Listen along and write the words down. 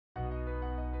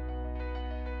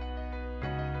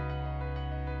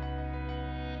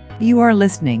You are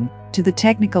listening to the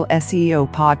Technical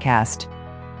SEO Podcast.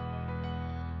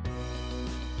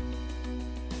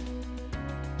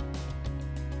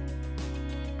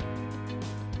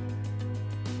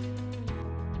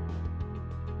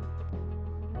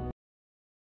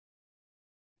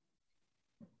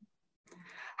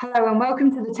 Hello and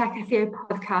welcome to the Tech SEO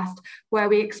Podcast, where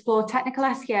we explore technical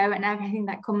SEO and everything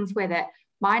that comes with it.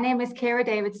 My name is Kira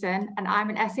Davidson and I'm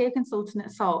an SEO consultant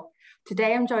at Salt.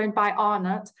 Today I'm joined by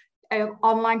Arnott, an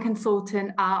online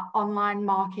consultant at Online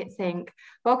Market Think.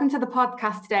 Welcome to the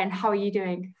podcast today, and how are you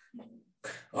doing?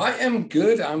 I am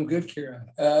good. I'm good, Kira.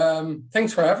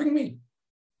 Thanks for having me.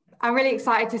 I'm really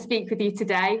excited to speak with you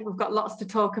today. We've got lots to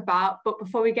talk about, but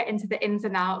before we get into the ins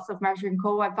and outs of measuring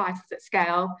core web vitals at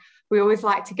scale, we always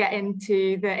like to get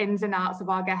into the ins and outs of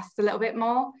our guests a little bit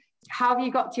more. How have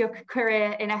you got to your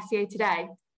career in SEO today?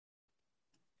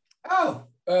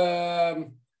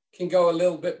 Can go a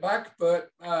little bit back, but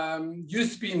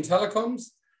used to be in telecoms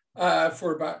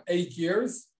for about 8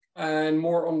 years and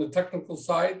more on the technical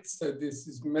side. So this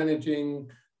is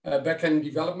managing back-end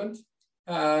development.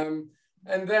 And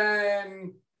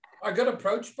then I got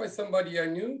approached by somebody I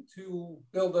knew to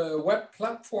build a web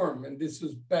platform. And this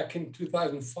was back in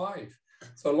 2005,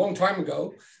 so a long time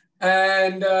ago.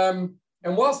 And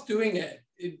whilst doing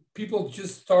it, people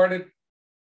just started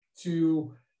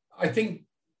to, I think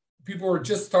people were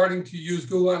just starting to use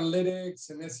Google Analytics,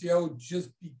 and SEO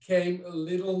just became a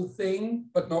little thing,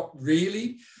 but not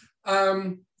really.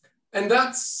 And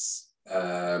that's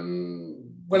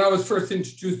when I was first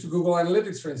introduced to Google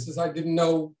Analytics, for instance. I didn't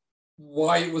know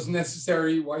why it was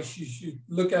necessary, why you should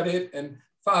look at it. And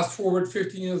fast forward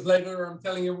 15 years later, I'm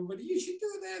telling everybody, you should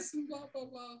do this and blah, blah,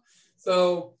 blah.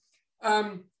 So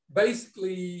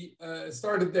basically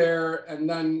started there and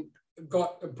then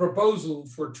got a proposal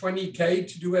for 20K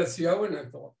to do SEO. And I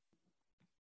thought,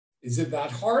 is it that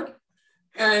hard?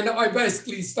 And I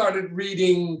basically started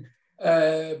reading,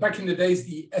 back in the days,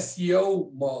 the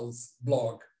SEO Moz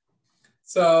blog.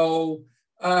 So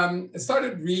I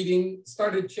started reading,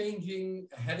 started changing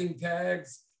heading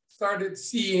tags, started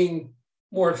seeing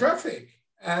more traffic.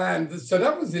 And so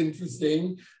that was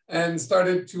interesting, and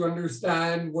started to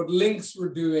understand what links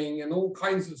were doing and all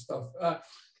kinds of stuff.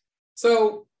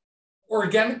 So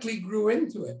organically grew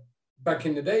into it back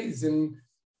in the days. And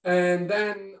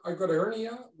then I got a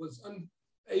hernia, was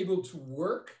unable to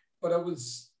work, but I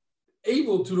was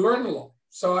able to learn a lot.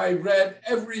 So I read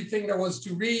everything there was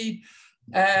to read.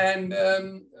 And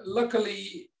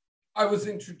luckily, I was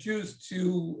introduced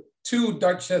to two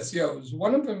Dutch SEOs.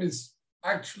 One of them is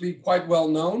actually quite well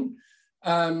known.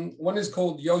 One is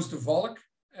called Joost de Valk,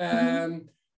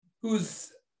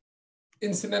 who's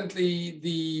incidentally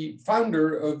the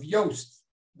founder of Yoast,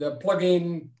 the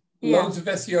plugin loads of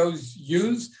SEOs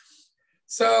use.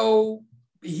 So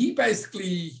he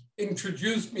basically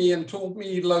introduced me and told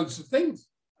me loads of things.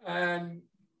 And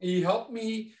he helped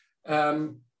me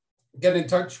get in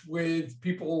touch with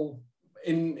people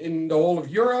in the whole of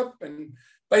Europe, and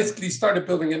basically started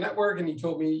building a network. And he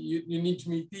told me, you need to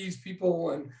meet these people.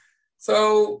 And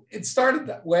so it started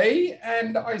that way.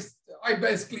 And I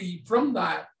basically, from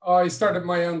that, I started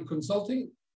my own consulting,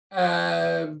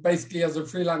 basically as a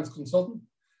freelance consultant.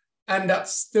 And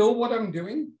that's still what I'm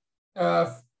doing,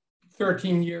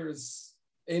 13 years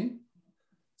in.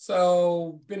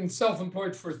 So been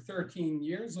self-employed for 13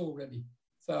 years already.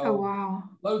 So oh, wow.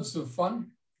 Loads of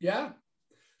fun. Yeah.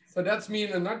 So that's me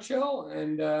in a nutshell.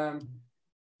 And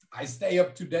I stay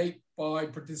up to date by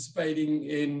participating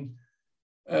in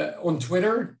on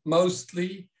Twitter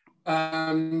mostly.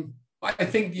 I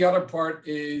think the other part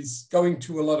is going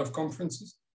to a lot of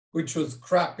conferences, which was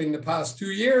crap in the past 2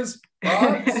 years,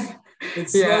 but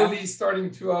it's slowly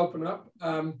starting to open up.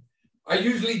 I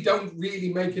usually don't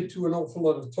really make it to an awful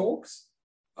lot of talks.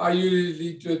 I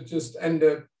usually just end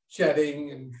up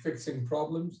chatting and fixing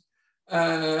problems,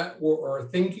 or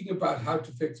thinking about how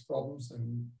to fix problems.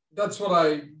 And that's what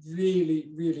I really,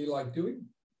 really like doing.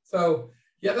 So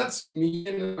yeah, that's me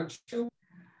in a nutshell.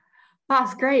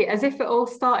 That's great. As if it all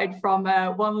started from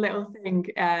one little thing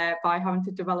by having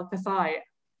to develop a site.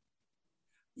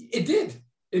 It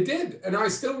did. And I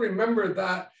still remember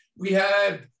that we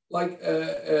had like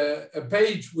a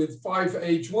page with 5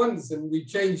 H1s, and we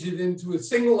changed it into a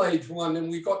single H1 and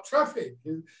we got traffic.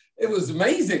 It was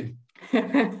amazing.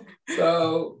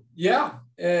 So yeah.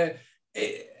 And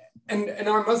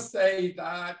I must say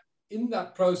that in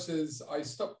that process, I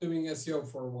stopped doing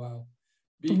SEO for a while,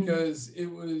 because it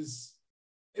was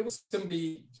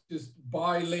simply just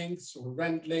buy links or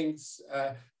rent links,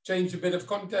 change a bit of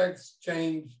context,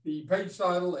 change the page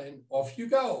title, and off you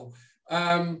go.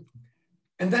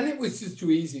 And then it was just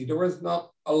too easy. There was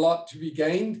not a lot to be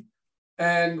gained.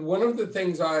 And one of the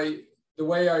things the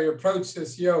way I approach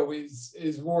SEO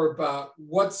is more about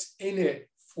what's in it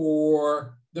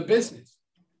for the business,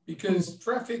 because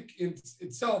traffic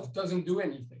itself doesn't do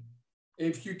anything.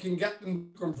 If you can get them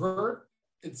to convert,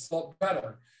 it's a lot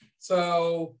better.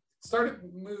 So started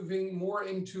moving more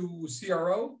into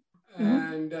CRO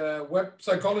and web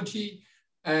psychology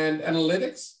and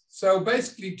analytics. So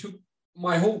basically took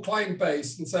my whole client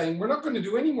base and saying, we're not going to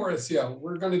do any more SEO.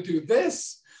 We're going to do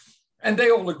this. And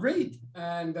they all agreed.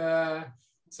 And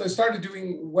so I started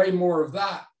doing way more of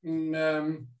that. And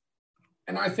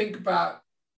I think about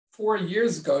 4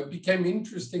 years ago, it became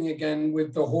interesting again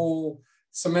with the whole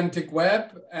semantic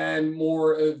web and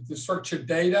more of the structured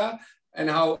data and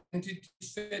how entities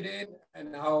fit in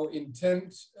and how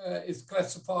intent is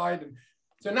classified. And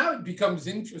so now it becomes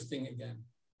interesting again,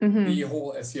 the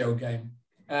whole SEO game.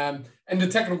 And the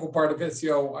technical part of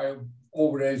SEO, I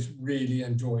always really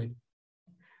enjoyed.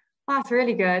 That's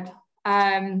really good.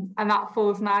 And that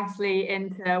falls nicely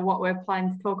into what we're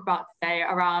planning to talk about today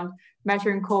around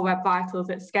measuring core web vitals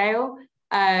at scale.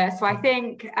 So I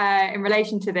think in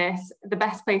relation to this, the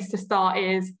best place to start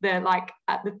is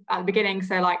at the beginning.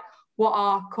 So like, what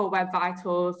are core web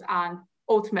vitals, and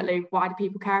ultimately, why do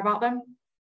people care about them?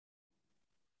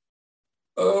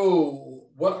 Oh,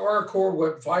 what are core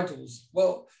web vitals?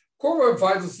 Well, core web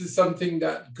vitals is something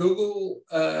that Google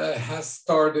has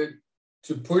started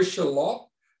to push a lot.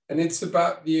 And it's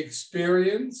about the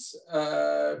experience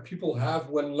people have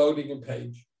when loading a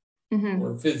page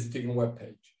or visiting a web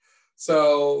page.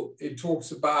 So it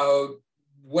talks about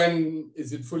when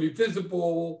is it fully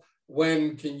visible,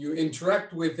 when can you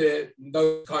interact with it,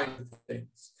 those kinds of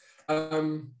things.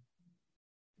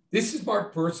 This is my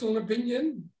personal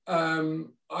opinion.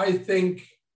 I think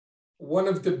one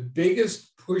of the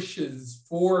biggest pushes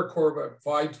for core web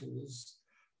vitals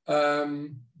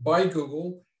by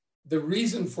Google, the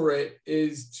reason for it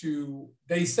is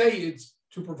they say it's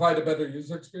to provide a better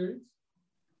user experience.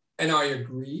 And I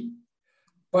agree.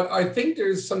 But I think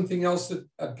there's something else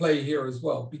at play here as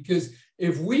well, because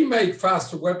if we make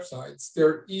faster websites,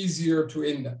 they're easier to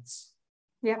index.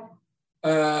 Yeah.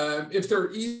 If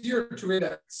they're easier to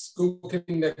index, Google can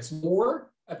index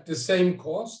more at the same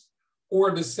cost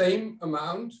or the same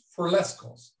amount for less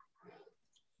cost.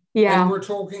 Yeah. And we're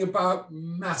talking about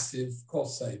massive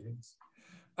cost savings.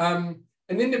 And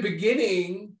in the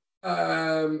beginning,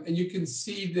 and you can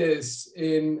see this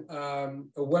in a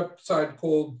website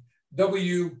called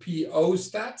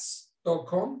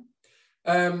WPOstats.com.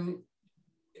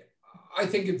 I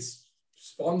think it's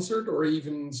sponsored or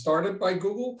even started by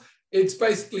Google. It's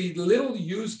basically little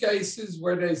use cases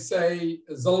where they say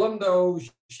Zalando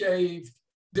shaved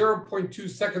 0.2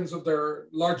 seconds of their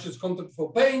largest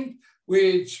contentful paint,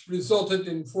 which resulted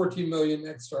in 40 million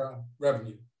extra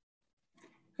revenue.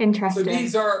 Interesting.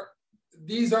 So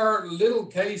these are little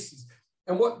cases.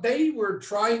 And what they were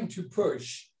trying to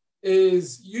push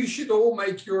is you should all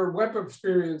make your web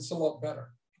experience a lot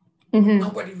better.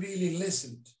 Nobody really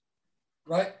listened,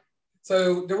 right?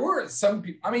 So there were some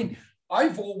people, I mean,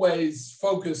 I've always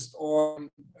focused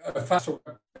on a faster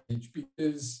web page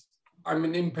because I'm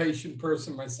an impatient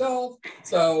person myself.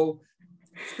 So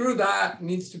screw that, it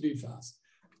needs to be fast.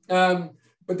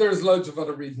 But there's loads of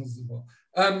other reasons as well.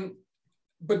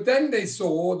 But then they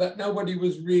saw that nobody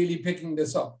was really picking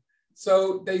this up.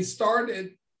 So they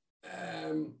started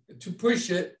to push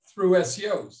it through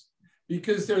SEOs,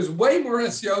 because there's way more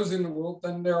SEOs in the world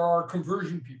than there are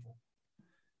conversion people.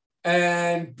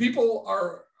 And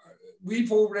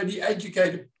we've already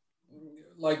educated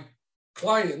like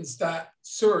clients that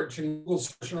search and Google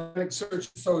search and organic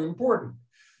search is so important.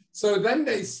 So then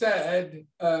they said,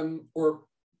 then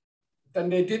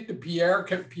they did the PR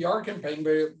campaign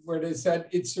where they said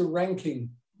it's a ranking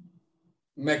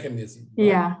mechanism. Right?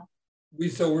 Yeah. We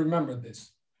still remember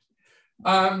this.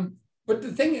 But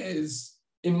the thing is,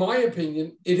 in my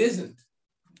opinion, it isn't.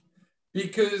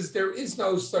 Because there is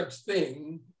no such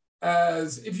thing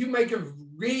as, if you make a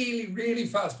really, really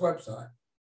fast website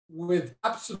with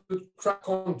absolute crap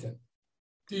content,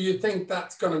 do you think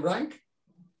that's going to rank?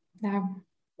 No.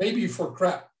 Maybe for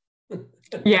crap.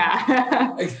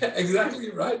 Yeah.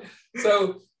 Exactly, right?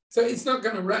 So it's not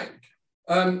going to rank.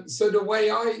 So the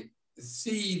way I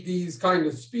see these kind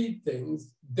of speed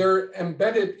things, they're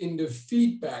embedded in the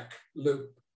feedback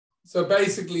loop. So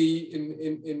basically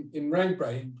in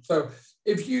RankBrain. So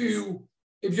if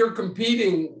you're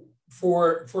competing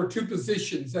for two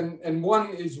positions and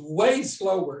one is way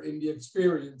slower in the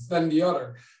experience than the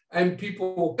other, and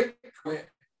people click on it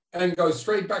and go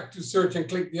straight back to search and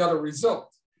click the other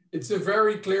result, it's a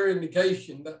very clear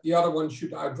indication that the other one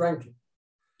should outrank it.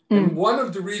 And one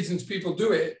of the reasons people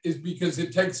do it is because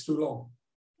it takes too long.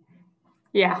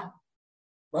 Yeah.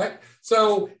 Right.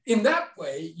 So in that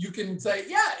way, you can say,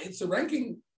 yeah, it's a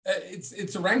ranking.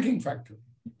 It's a ranking factor,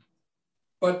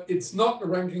 but it's not the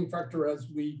ranking factor as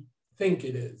we think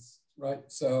it is. Right.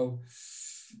 So,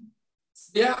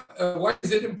 yeah. Why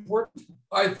is it important?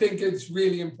 I think it's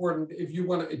really important. If you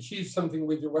want to achieve something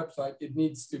with your website, it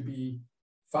needs to be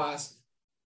fast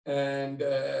and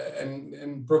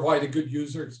provide a good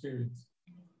user experience.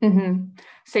 Mm-hmm.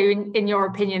 So in your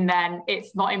opinion, then,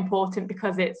 it's not important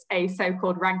because it's a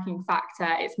so-called ranking factor.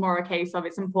 It's more a case of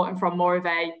it's important from more of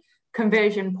a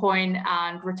conversion point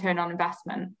and return on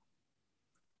investment.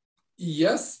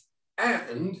 Yes.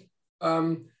 And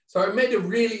so I made a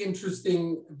really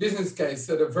interesting business case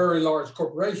at a very large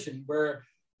corporation where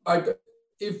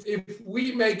if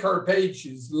we make our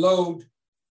pages load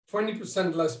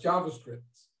 20% less JavaScript,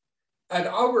 at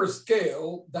our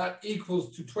scale, that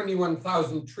equals to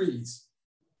 21,000 trees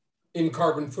in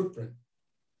carbon footprint.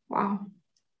 Wow.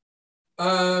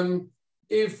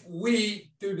 If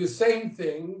we do the same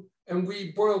thing and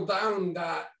we boil down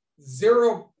that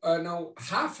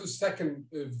half a second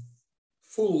of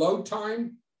full load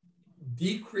time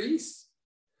decrease,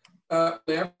 on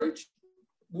average,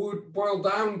 would boil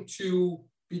down to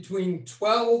between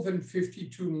 12 and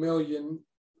 52 million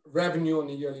revenue on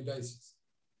a yearly basis.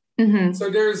 Mm-hmm. So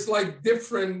there's like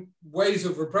different ways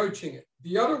of approaching it.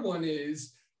 The other one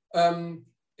is,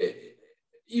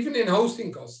 even in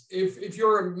hosting costs, if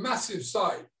you're a massive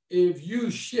site, if you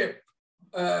ship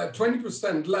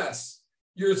 20% less,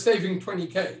 you're saving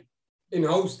 20K in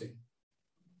hosting,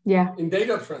 in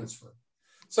data transfer.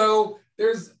 So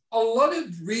there's a lot of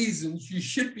reasons you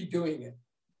should be doing it,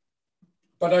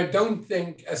 but I don't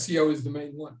think SEO is the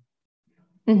main one.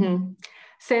 Mm-hmm.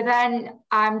 So then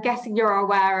I'm guessing you're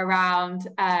aware around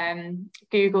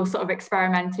Google sort of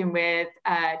experimenting with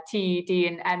TED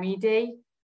and MED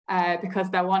because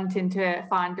they're wanting to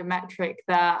find a metric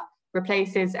that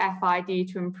replaces FID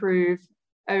to improve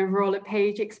overall a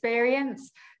page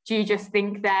experience. Do you just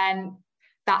think then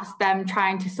that's them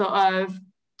trying to sort of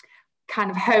kind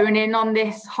of hone in on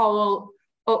this whole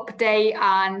update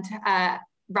and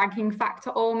ranking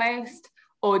factor almost?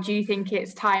 Or do you think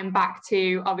it's tying back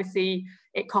to obviously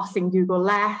it costing Google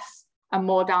less and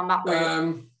more down that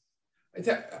route?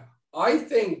 I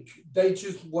think they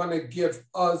just want to give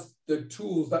us the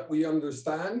tools that we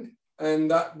understand and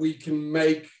that we can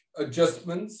make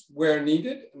adjustments where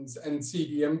needed and see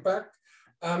the impact.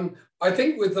 I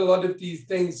think with a lot of these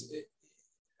things,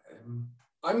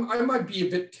 I might be a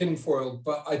bit tinfoiled,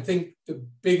 but I think the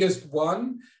biggest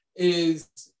one is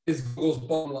Google's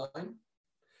bottom line.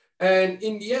 And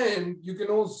in the end, you can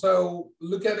also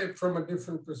look at it from a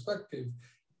different perspective.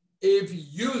 If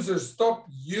users stop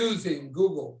using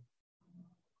Google,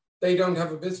 they don't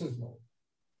have a business model.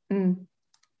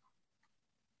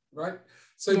 Right?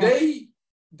 So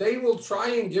they will try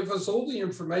and give us all the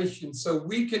information so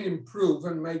we can improve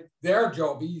and make their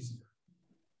job easier.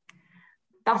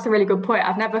 That's a really good point.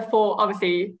 I've never thought,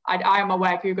 obviously, I am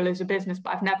aware Google is a business,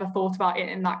 but I've never thought about it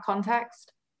in that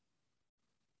context.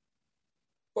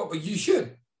 Well, but you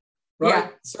should, right? Yeah.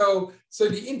 So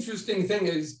the interesting thing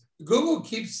is Google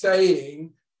keeps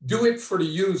saying, do it for the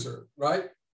user, right?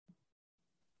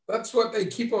 That's what they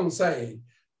keep on saying.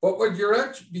 But what you're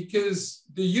actually, because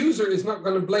the user is not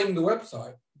going to blame the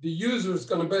website. The user is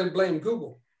going to blame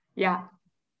Google. Yeah.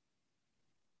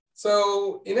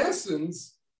 So in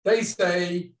essence, they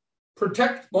say,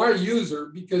 protect my user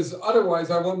because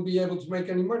otherwise I won't be able to make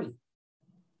any money.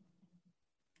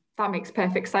 That makes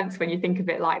perfect sense when you think of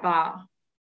it like that.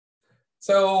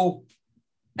 So,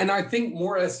 and I think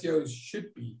more SEOs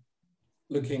should be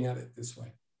looking at it this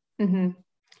way. Mm-hmm.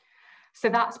 So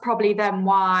that's probably then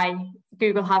why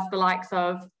Google has the likes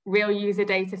of real user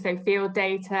data, so field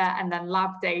data, and then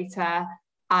lab data.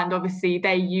 And obviously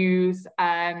they use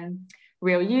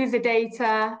real user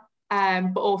data,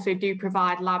 but also do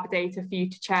provide lab data for you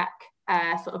to check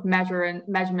sort of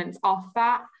measurements off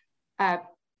that.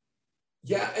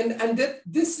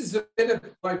 This is a bit of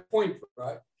my point,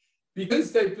 right?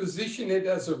 Because they position it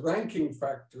as a ranking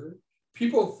factor,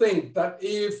 people think that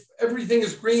if everything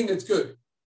is green, it's good.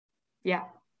 Yeah.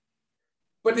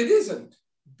 But it isn't,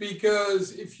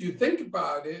 because if you think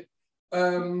about it,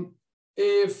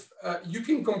 if you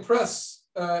can compress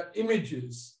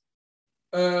images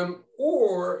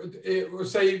or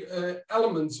say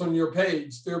elements on your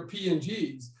page, they're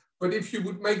PNGs, but if you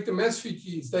would make them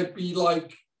SVGs, they'd be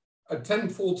like a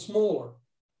 10-fold smaller.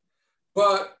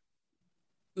 But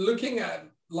looking at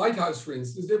Lighthouse, for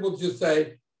instance, they will just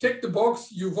say, tick the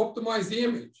box, you've optimized the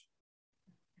image.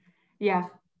 Yeah.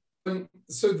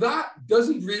 So that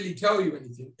doesn't really tell you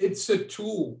anything. It's a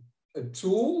tool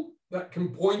that can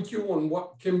point you on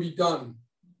what can be done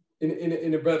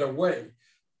in a better way.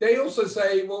 They also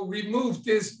say, well, remove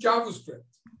this JavaScript.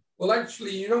 Well,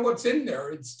 actually, you know what's in there?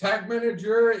 It's Tag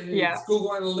Manager, it's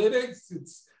Google Analytics,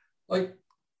 it's like,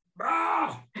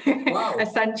 wow.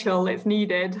 Essential, it's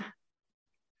needed.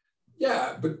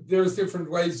 Yeah, but there's different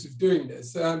ways of doing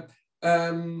this. And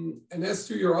as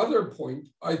to your other point,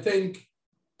 I think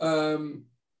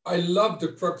I love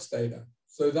the Crux data.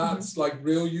 So that's like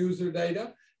real user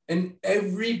data, and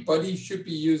everybody should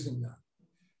be using that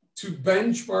to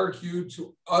benchmark you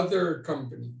to other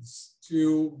companies,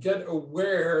 to get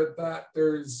aware that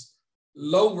there's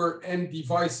lower end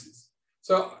devices.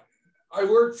 So I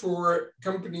work for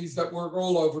companies that work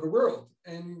all over the world.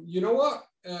 And you know what?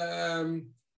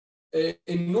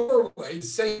 In Norway,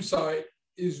 same site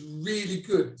is really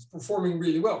good. It's performing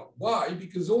really well. Why?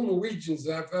 Because all Norwegians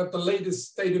have the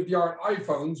latest state-of-the-art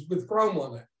iPhones with Chrome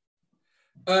on it.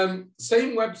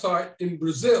 Same website in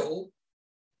Brazil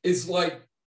is like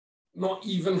not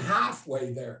even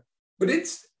halfway there, but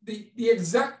it's the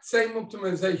exact same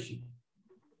optimization.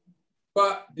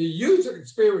 But the user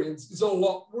experience is a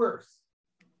lot worse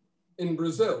in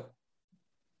Brazil.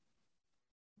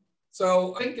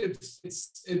 So I think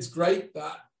it's great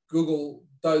that Google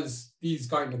does these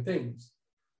kind of things.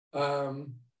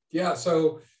 Yeah,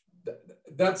 so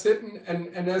that's it.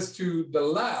 And as to the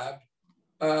lab,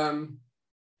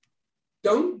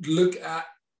 don't look at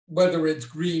whether it's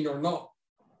green or not.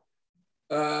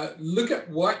 Look at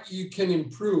what you can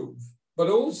improve. But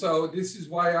also, this is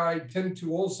why I tend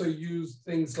to also use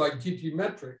things like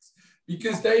GTmetrix,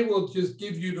 because they will just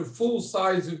give you the full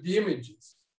size of the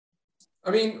images. I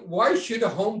mean, why should a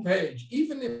homepage,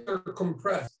 even if they're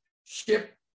compressed,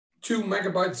 ship 2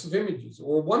 megabytes of images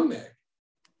or 1 meg?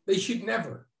 They should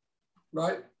never,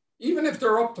 right? Even if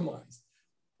they're optimized.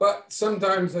 But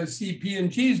sometimes I see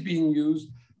PNGs being used,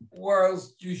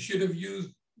 whereas you should have used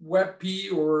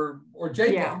WebP or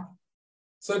JPEG. Yeah.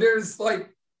 So there's like,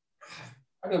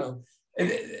 I don't know.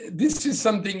 This is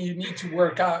something you need to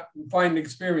work out and find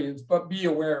experience, but be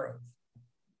aware of.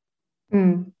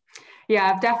 Mm.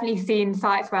 Yeah, I've definitely seen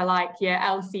sites where like your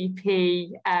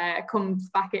LCP comes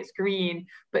back, it's green,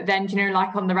 but then, you know,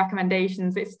 like on the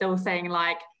recommendations, it's still saying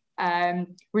like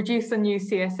reduce unused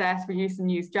CSS, reduce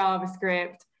unused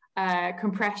JavaScript,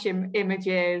 compression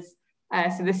images.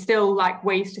 So there's still like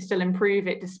ways to still improve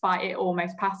it despite it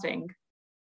almost passing.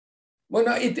 Well,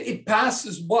 no, it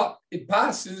passes what? It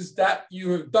passes that you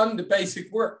have done the basic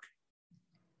work.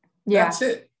 Yeah. That's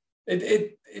it.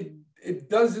 It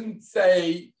doesn't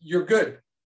say you're good.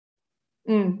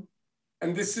 Mm.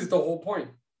 And this is the whole point.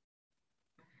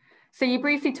 So you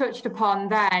briefly touched upon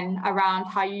then around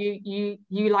how you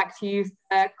like to use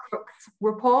the Crux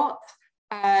report,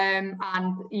 and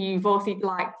you've also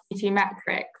like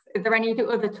GTmetrix. Is there any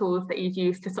other tools that you'd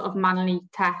use to sort of manually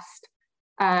test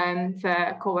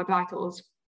for Core Web Vitals?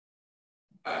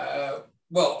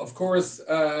 Well, of course,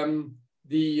 the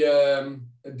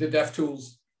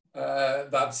DevTools.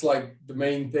 That's like the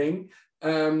main thing,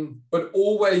 but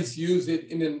always use it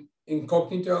in an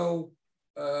incognito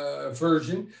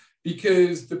version,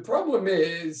 because the problem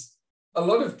is a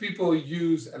lot of people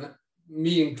use, and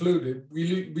me included,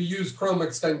 we use Chrome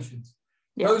extensions.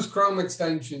 Yeah. Those Chrome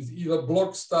extensions either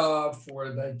block stuff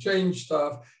or they change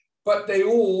stuff, but they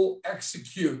all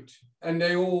execute and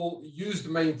they all use the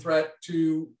main thread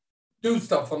to do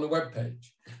stuff on the web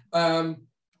page.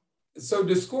 So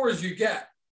the scores you get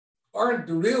aren't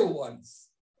the real ones.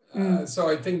 So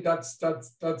I think that's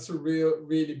a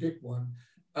really big one.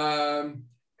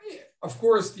 Of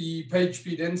course, the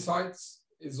PageSpeed Insights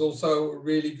is also a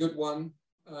really good one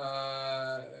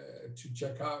to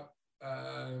check out.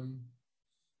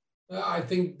 I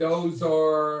think those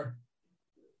are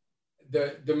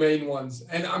the main ones.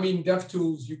 And I mean,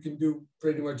 DevTools, you can do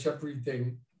pretty much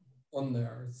everything on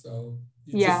there. So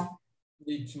you just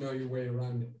need to know your way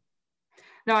around it.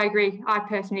 No, I agree. I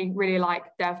personally really like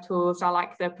DevTools. I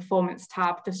like the performance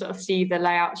tab to sort of see the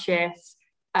layout shifts,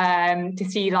 to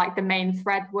see like the main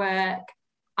thread work,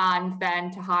 and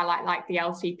then to highlight like the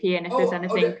LCP and if there's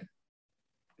anything.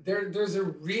 There's a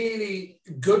really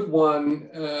good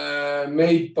one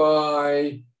made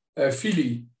by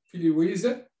Philly Wiese,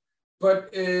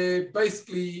 but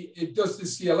basically it does the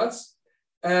CLS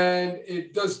and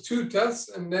it does 2 tests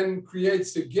and then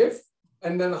creates a GIF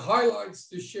and then highlights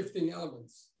the shifting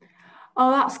elements.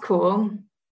 Oh, that's cool.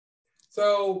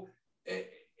 So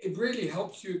it really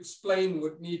helps you explain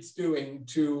what needs doing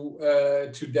to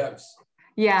devs.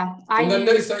 Yeah. And then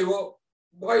they say, well,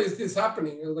 why is this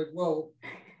happening? I was like, well,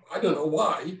 I don't know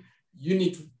why. You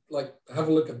need to like have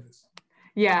a look at this.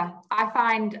 Yeah, I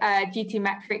find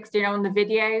GTmetrix, on the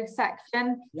video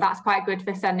section, that's quite good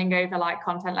for sending over like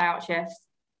content layout shifts.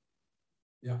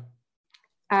 Yeah.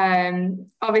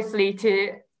 Obviously,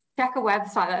 to check a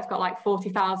website that's got like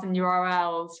 40,000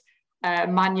 URLs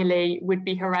manually would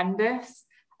be horrendous.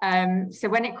 So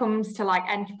when it comes to like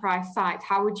enterprise sites,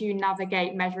 how would you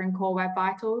navigate measuring core web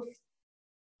vitals?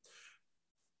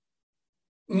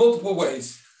 Multiple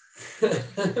ways,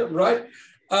 right?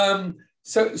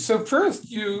 So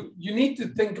first, you need to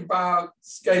think about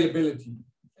scalability.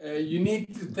 You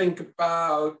need to think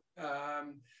about,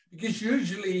 because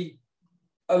usually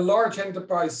a large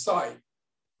enterprise site,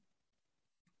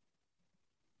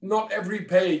 not every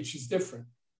page is different.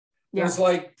 There's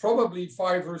like probably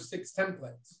 5 or 6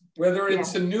 templates, whether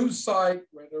it's a news site,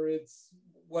 whether it's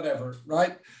whatever,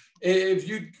 right? If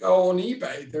you go on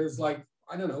eBay, there's like,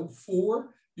 I don't know,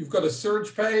 4. You've got a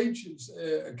search page,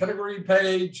 a category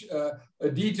page, a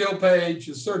detail page,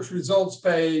 a search results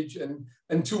page, and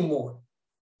 2 more.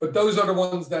 But those are the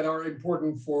ones that are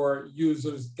important for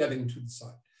users getting to the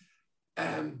site.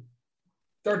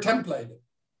 They're templated.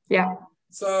 Yeah.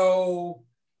 So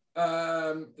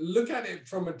look at it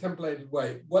from a templated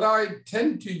way. What I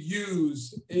tend to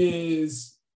use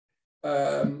is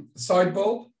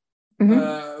Sidebulb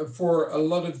for a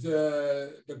lot of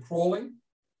the crawling.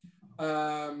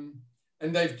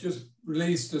 And they've just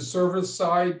released a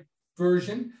server-side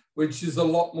version, which is a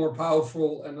lot more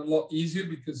powerful and a lot easier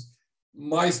because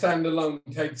my standalone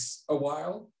takes a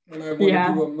while when I want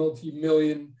to do a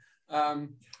multi-million.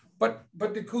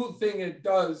 But the cool thing it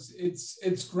does,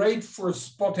 it's great for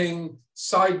spotting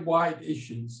site-wide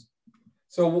issues.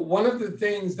 So one of the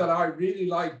things that I really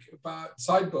like about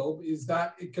Sidebulb is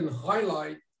that it can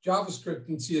highlight JavaScript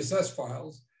and CSS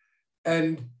files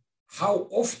and how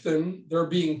often they're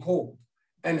being called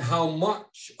and how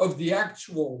much of the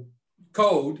actual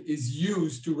code is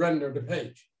used to render the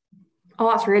page. Oh,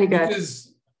 that's really good.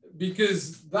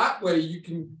 Because that way you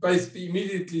can basically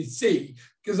immediately see,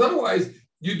 because otherwise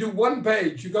you do one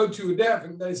page, you go to a dev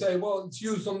and they say, well, it's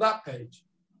used on that page.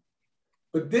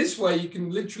 But this way you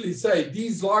can literally say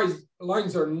these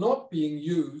lines are not being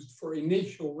used for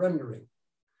initial rendering.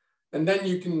 And then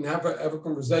you can have a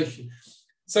conversation.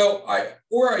 So I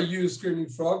use Screaming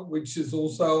Frog, which is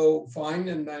also fine.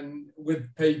 And then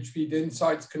with PageSpeed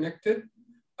Insights connected,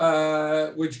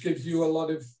 which gives you a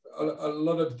lot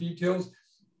of details.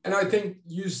 And I think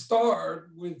you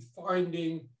start with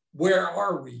finding where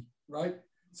are we, right?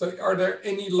 So are there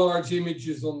any large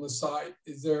images on the site?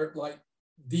 Is there like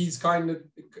these kind of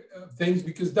things?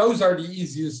 Because those are the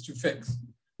easiest to fix.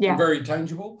 Yeah. Very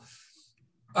tangible.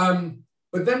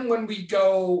 But then when we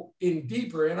go in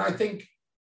deeper, and I think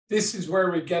this is where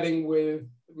we're getting with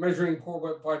measuring core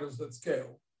web vitals at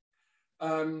scale.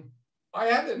 I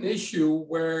had an issue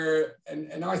where,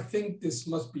 and I think this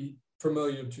must be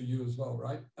familiar to you as well,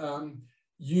 right?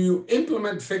 You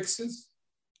implement fixes,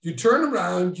 you turn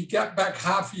around, you get back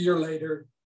half a year later,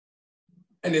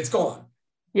 and it's gone.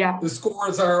 Yeah. The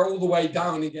scores are all the way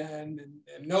down again,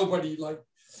 and nobody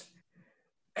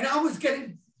and I was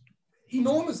getting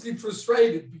enormously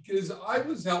frustrated because I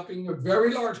was helping a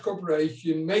very large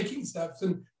corporation making steps,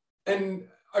 and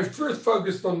I first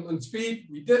focused on speed.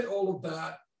 We did all of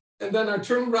that. And then I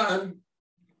turned around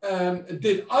and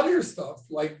did other stuff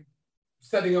like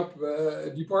setting up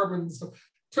a department and stuff,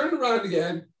 turned around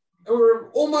again, and we're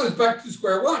almost back to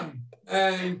square one.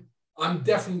 And I'm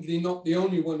definitely not the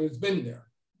only one who's been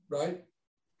there, right?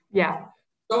 Yeah.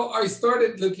 So I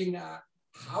started looking at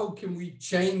how can we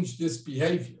change this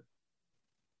behavior?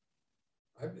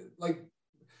 Like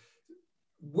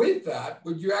with that,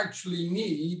 what you actually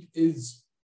need is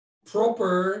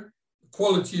proper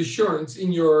quality assurance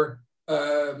in your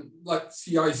like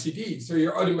CI/CD, so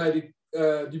your automatic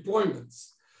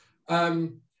deployments.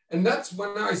 And that's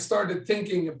when I started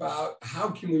thinking about how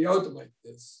can we automate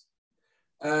this.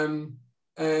 And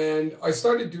I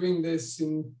started doing this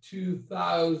in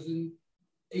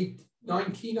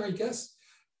 2019, I guess.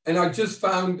 And I just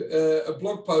found a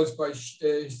blog post by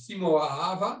Simo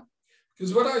Ahava,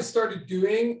 because what I started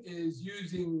doing is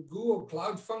using Google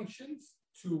Cloud Functions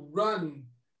to run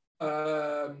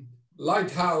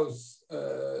Lighthouse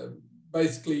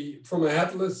basically from a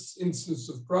headless instance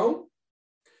of Chrome.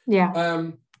 Yeah.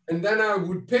 And then I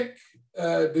would pick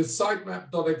the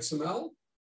sitemap.xml,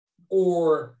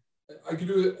 or I could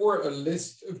do it, or a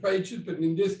list of pages, but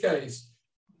in this case,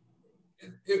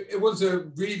 it was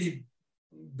a really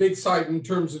big site in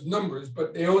terms of numbers,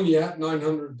 but they only had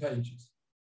 900 pages.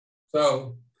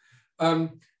 So,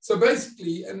 so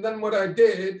basically, and then what I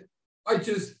did, I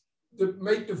just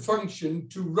make the function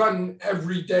to run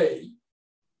every day,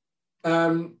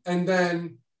 and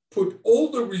then put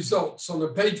all the results on a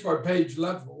page-by-page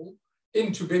level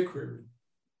into BigQuery.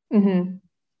 Mm-hmm.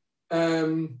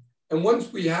 And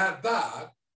once we had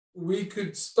that, we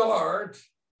could start,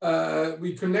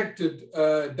 we connected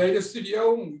Data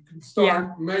Studio, and we could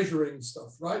start measuring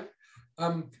stuff, right?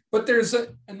 But there's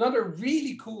another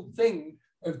really cool thing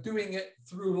of doing it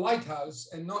through Lighthouse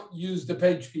and not use the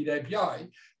PageSpeed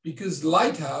API, because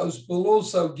Lighthouse will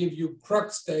also give you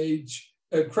Crux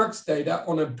data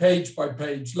on a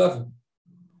page-by-page level.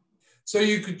 So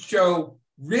you could show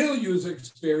real user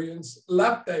experience,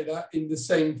 lab data in the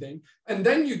same thing, and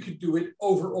then you could do it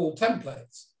over all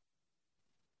templates.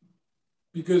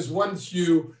 Because once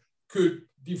you could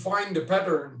define the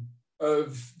pattern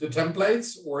of the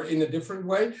templates, or in a different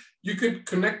way, you could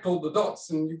connect all the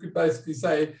dots, and you could basically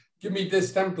say, give me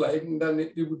this template, and then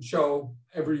it would show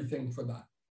everything for that.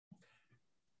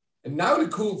 And now the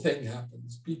cool thing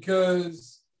happens,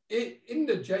 because in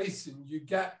the JSON you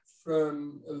get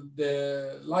from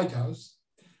the Lighthouse,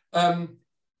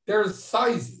 there's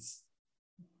sizes.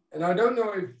 And I don't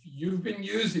know if you've been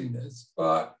using this,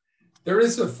 but there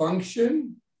is a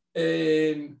function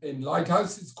in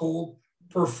Lighthouse, it's called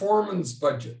performance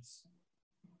budgets.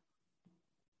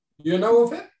 You know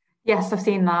of it? Yes, I've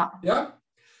seen that. Yeah.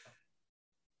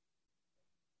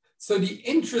 So the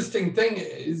interesting thing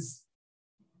is,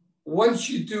 once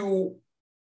you do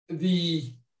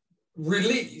the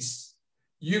release,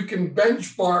 you can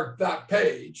benchmark that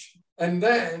page and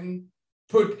then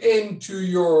put into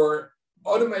your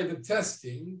automated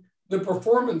testing the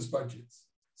performance budgets.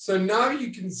 So now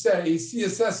you can say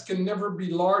CSS can never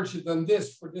be larger than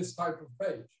this for this type of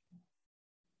page.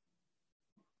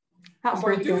 That's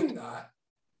by doing that,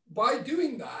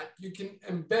 you can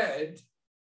embed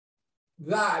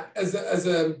that as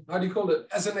a how do you call it?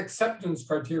 As an acceptance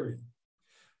criterion.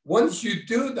 Once you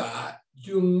do that,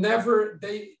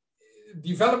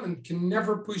 development can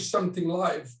never push something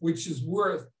live which is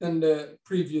worse than the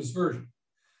previous version.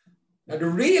 Now, the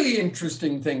really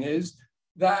interesting thing is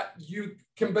that you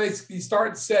can basically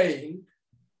start saying,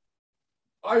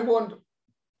 I want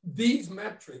these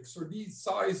metrics or these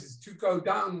sizes to go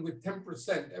down with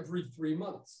 10% every 3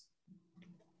 months.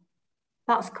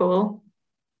 That's cool.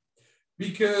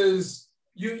 Because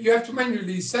you have to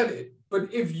manually set it.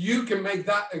 But if you can make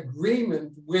that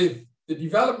agreement with the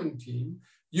development team,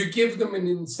 you give them an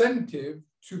incentive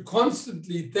to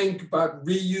constantly think about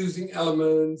reusing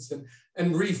elements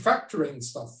and refactoring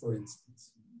stuff, for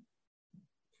instance.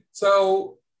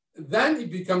 So then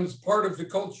it becomes part of the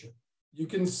culture. You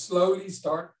can slowly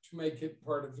start to make it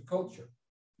part of the culture.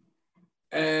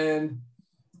 And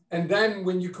then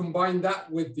when you combine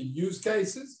that with the use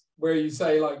cases, where you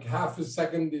say like half a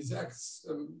second is X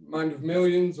amount of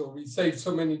millions, or we save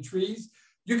so many trees,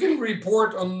 you can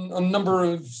report on a number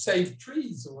of saved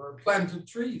trees or planted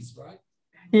trees, right?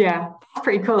 Yeah, that's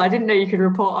pretty cool. I didn't know you could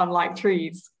report on like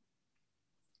trees.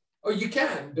 Oh, you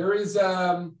can. There is,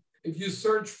 if you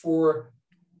search for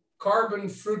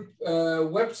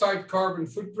website carbon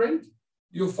footprint,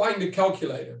 you'll find a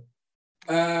calculator.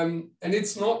 And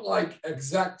it's not like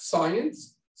exact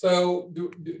science. So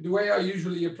the way I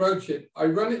usually approach it, I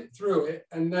run it through it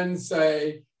and then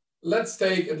say, let's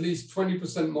take at least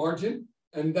 20% margin,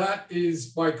 and that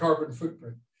is my carbon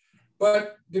footprint.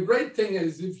 But the great thing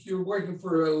is, if you're working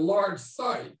for a large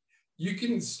site, you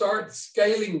can start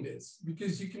scaling this,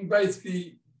 because you can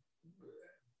basically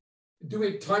do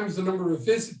it times the number of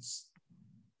visits,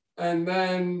 and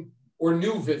then, or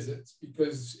new visits,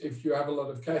 because if you have a lot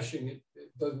of caching, it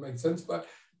doesn't make sense. But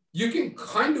you can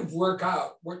kind of work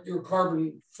out what your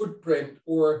carbon footprint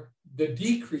or the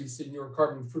decrease in your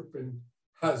carbon footprint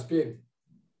has been.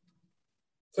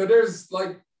 So there's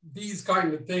like these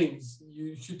kind of things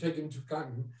you should take into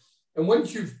account. And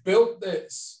once you've built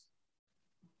this,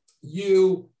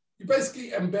 you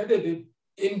basically embedded it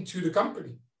into the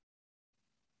company.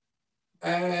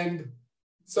 And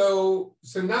so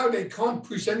now they can't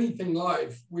push anything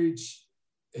live which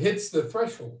hits the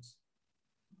thresholds.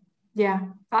 Yeah,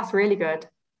 that's really good.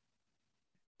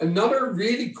 Another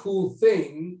really cool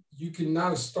thing you can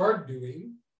now start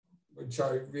doing, which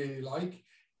I really like,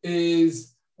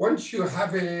 is once you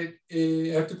have it,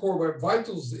 have the Core Web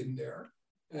Vitals in there,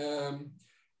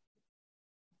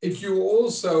 if you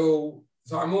also,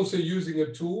 so I'm also using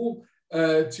a tool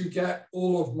to get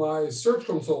all of my Search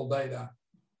Console data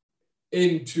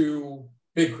into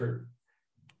BigQuery.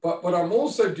 But what I'm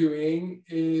also doing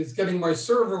is getting my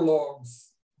server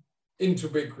logs into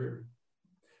BigQuery.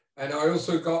 And I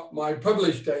also got my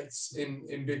publish dates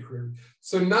in BigQuery.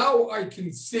 So now I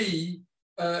can see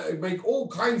make all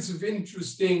kinds of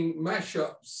interesting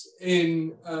mashups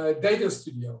in Data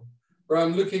Studio, where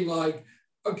I'm looking like,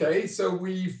 okay, so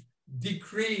we've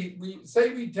decreased,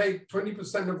 we take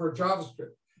 20% of our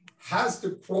JavaScript. Has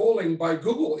the crawling by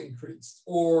Google increased?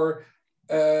 Or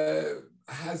are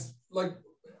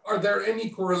there any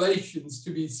correlations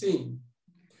to be seen?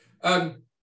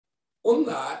 On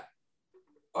that,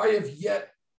 I have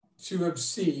yet to have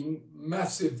seen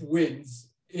massive wins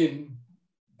in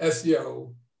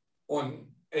SEO on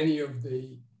any of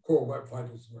the Core Web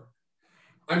Vitals work.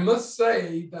 I must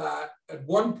say that at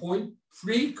one point,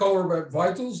 pre-Core Web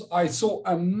Vitals, I saw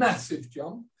a massive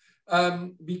jump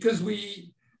because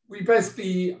we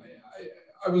basically,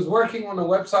 I was working on a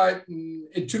website and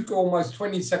it took almost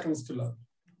 20 seconds to load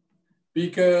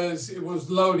because it was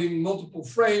loading multiple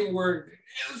framework.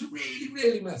 It was really,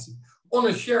 really messy on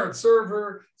a shared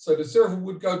server. So the server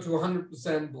would go to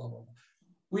 100%, blah, blah, blah.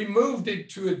 We moved it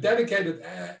to a dedicated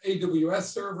AWS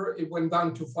server. It went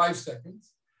down to 5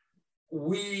 seconds.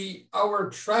 Our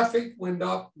traffic went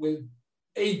up with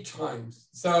 8 times.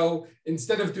 So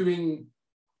instead of doing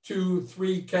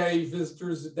 2-3K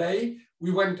visitors a day,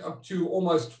 we went up to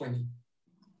almost 20.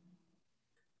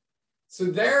 So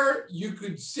there you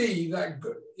could see that,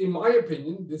 in my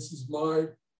opinion, this is my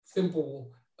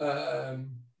simple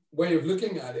way of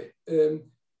looking at it.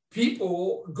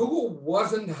 Google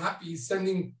wasn't happy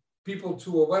sending people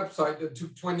to a website that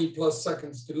took 20+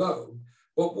 seconds to load.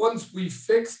 But once we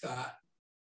fixed that,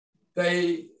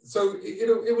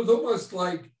 it was almost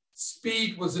like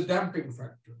speed was a damping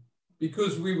factor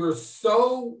because we were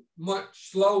so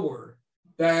much slower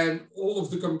than all of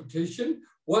the competition.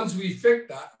 Once we fixed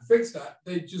that,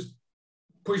 they just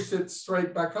pushed it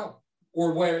straight back up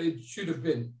or where it should have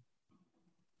been.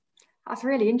 That's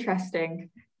really interesting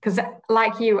because,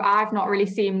 like you, I've not really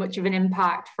seen much of an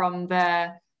impact from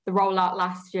the rollout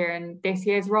last year and this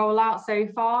year's rollout so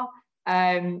far.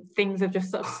 Things have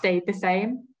just sort of stayed the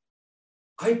same.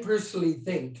 I personally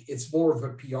think it's more of a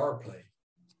PR play,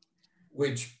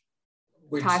 which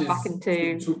ties is back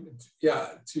into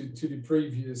to the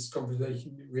previous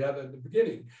conversation we had at the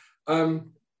beginning.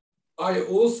 I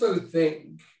also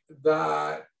think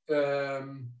that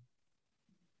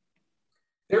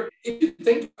if you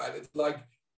think about it, like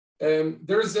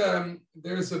there's a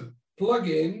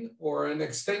plugin or an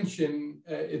extension.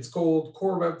 It's called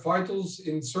Core Web Vitals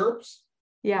in SERPs.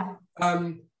 Yeah.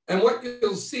 And what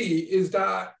you'll see is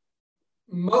that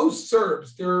most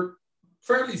SERPs, they're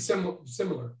fairly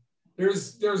similar.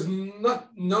 There's not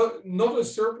a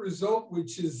SERP result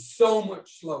which is so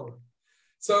much slower.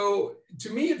 So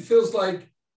to me, it feels like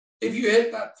if you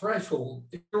hit that threshold,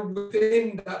 if you're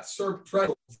within that SERP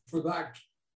threshold for that,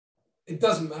 it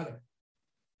doesn't matter.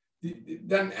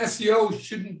 Then SEO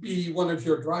shouldn't be one of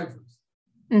your drivers.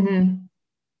 Mm-hmm.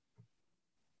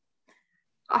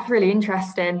 That's really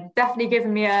interesting. Definitely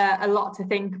given me a lot to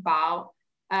think about.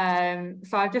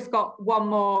 So I've just got one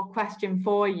more question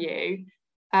for you.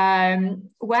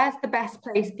 Where's the best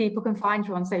place people can find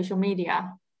you on social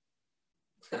media?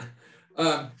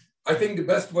 I think the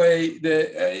best way,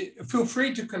 feel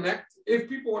free to connect. If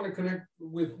people want to connect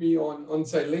with me on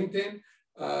say, LinkedIn,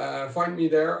 find me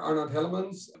there, Arnoud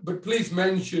Hellemans. But please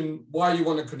mention why you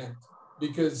want to connect,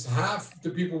 because half the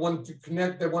people want to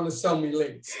connect, they want to sell me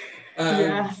links.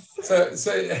 Yes.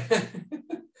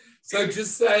 So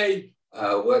just say,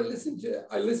 well, I listened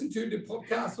to the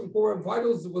podcast on Core Web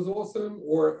Vitals, it was awesome,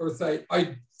 or say,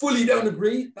 I fully don't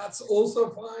agree, that's also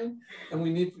fine, and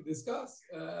we need to discuss,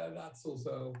 that's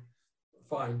also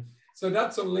fine. So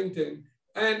that's on LinkedIn.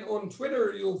 And on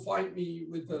Twitter, you'll find me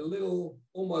with a little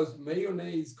almost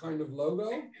mayonnaise kind of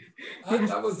logo.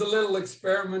 That was a little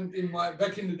experiment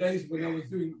back in the days when I was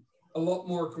doing a lot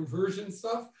more conversion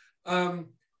stuff.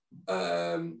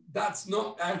 That's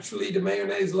not actually the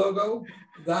mayonnaise logo.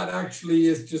 That actually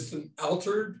is just an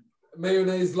altered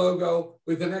mayonnaise logo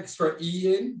with an extra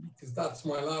E in, because that's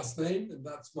my last name and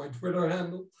that's my Twitter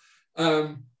handle.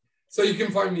 So you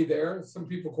can find me there. Some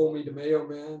people call me the Mayo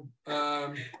Man.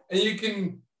 And you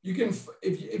can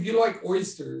if you like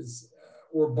oysters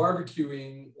or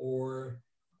barbecuing or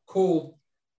cold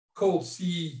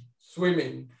sea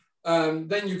swimming,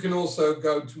 then you can also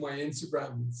go to my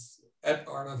Instagram. It's at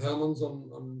Arnoud Hellemans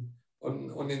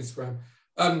on Instagram.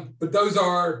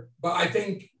 But I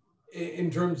think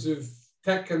in terms of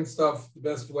tech and stuff, the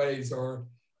best ways are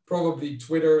probably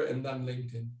Twitter and then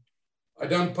LinkedIn. I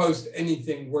don't post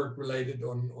anything work related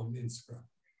on Instagram.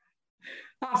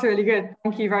 That's really good.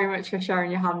 Thank you very much for sharing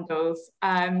your handles.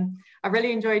 I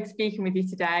really enjoyed speaking with you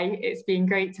today. It's been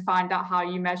great to find out how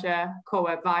you measure Core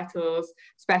Web Vitals,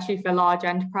 especially for large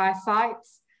enterprise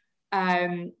sites.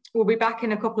 We'll be back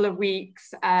in a couple of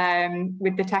weeks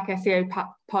with the Tech SEO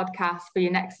podcast for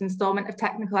your next instalment of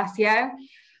Technical SEO.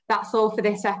 That's all for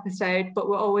this episode, but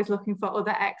we're always looking for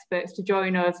other experts to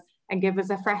join us and give us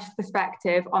a fresh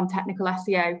perspective on technical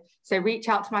SEO. So reach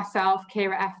out to myself,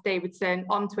 Kira F. Davidson,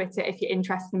 on Twitter if you're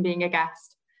interested in being a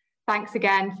guest. Thanks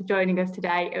again for joining us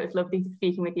today. It was lovely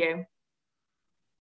speaking with you.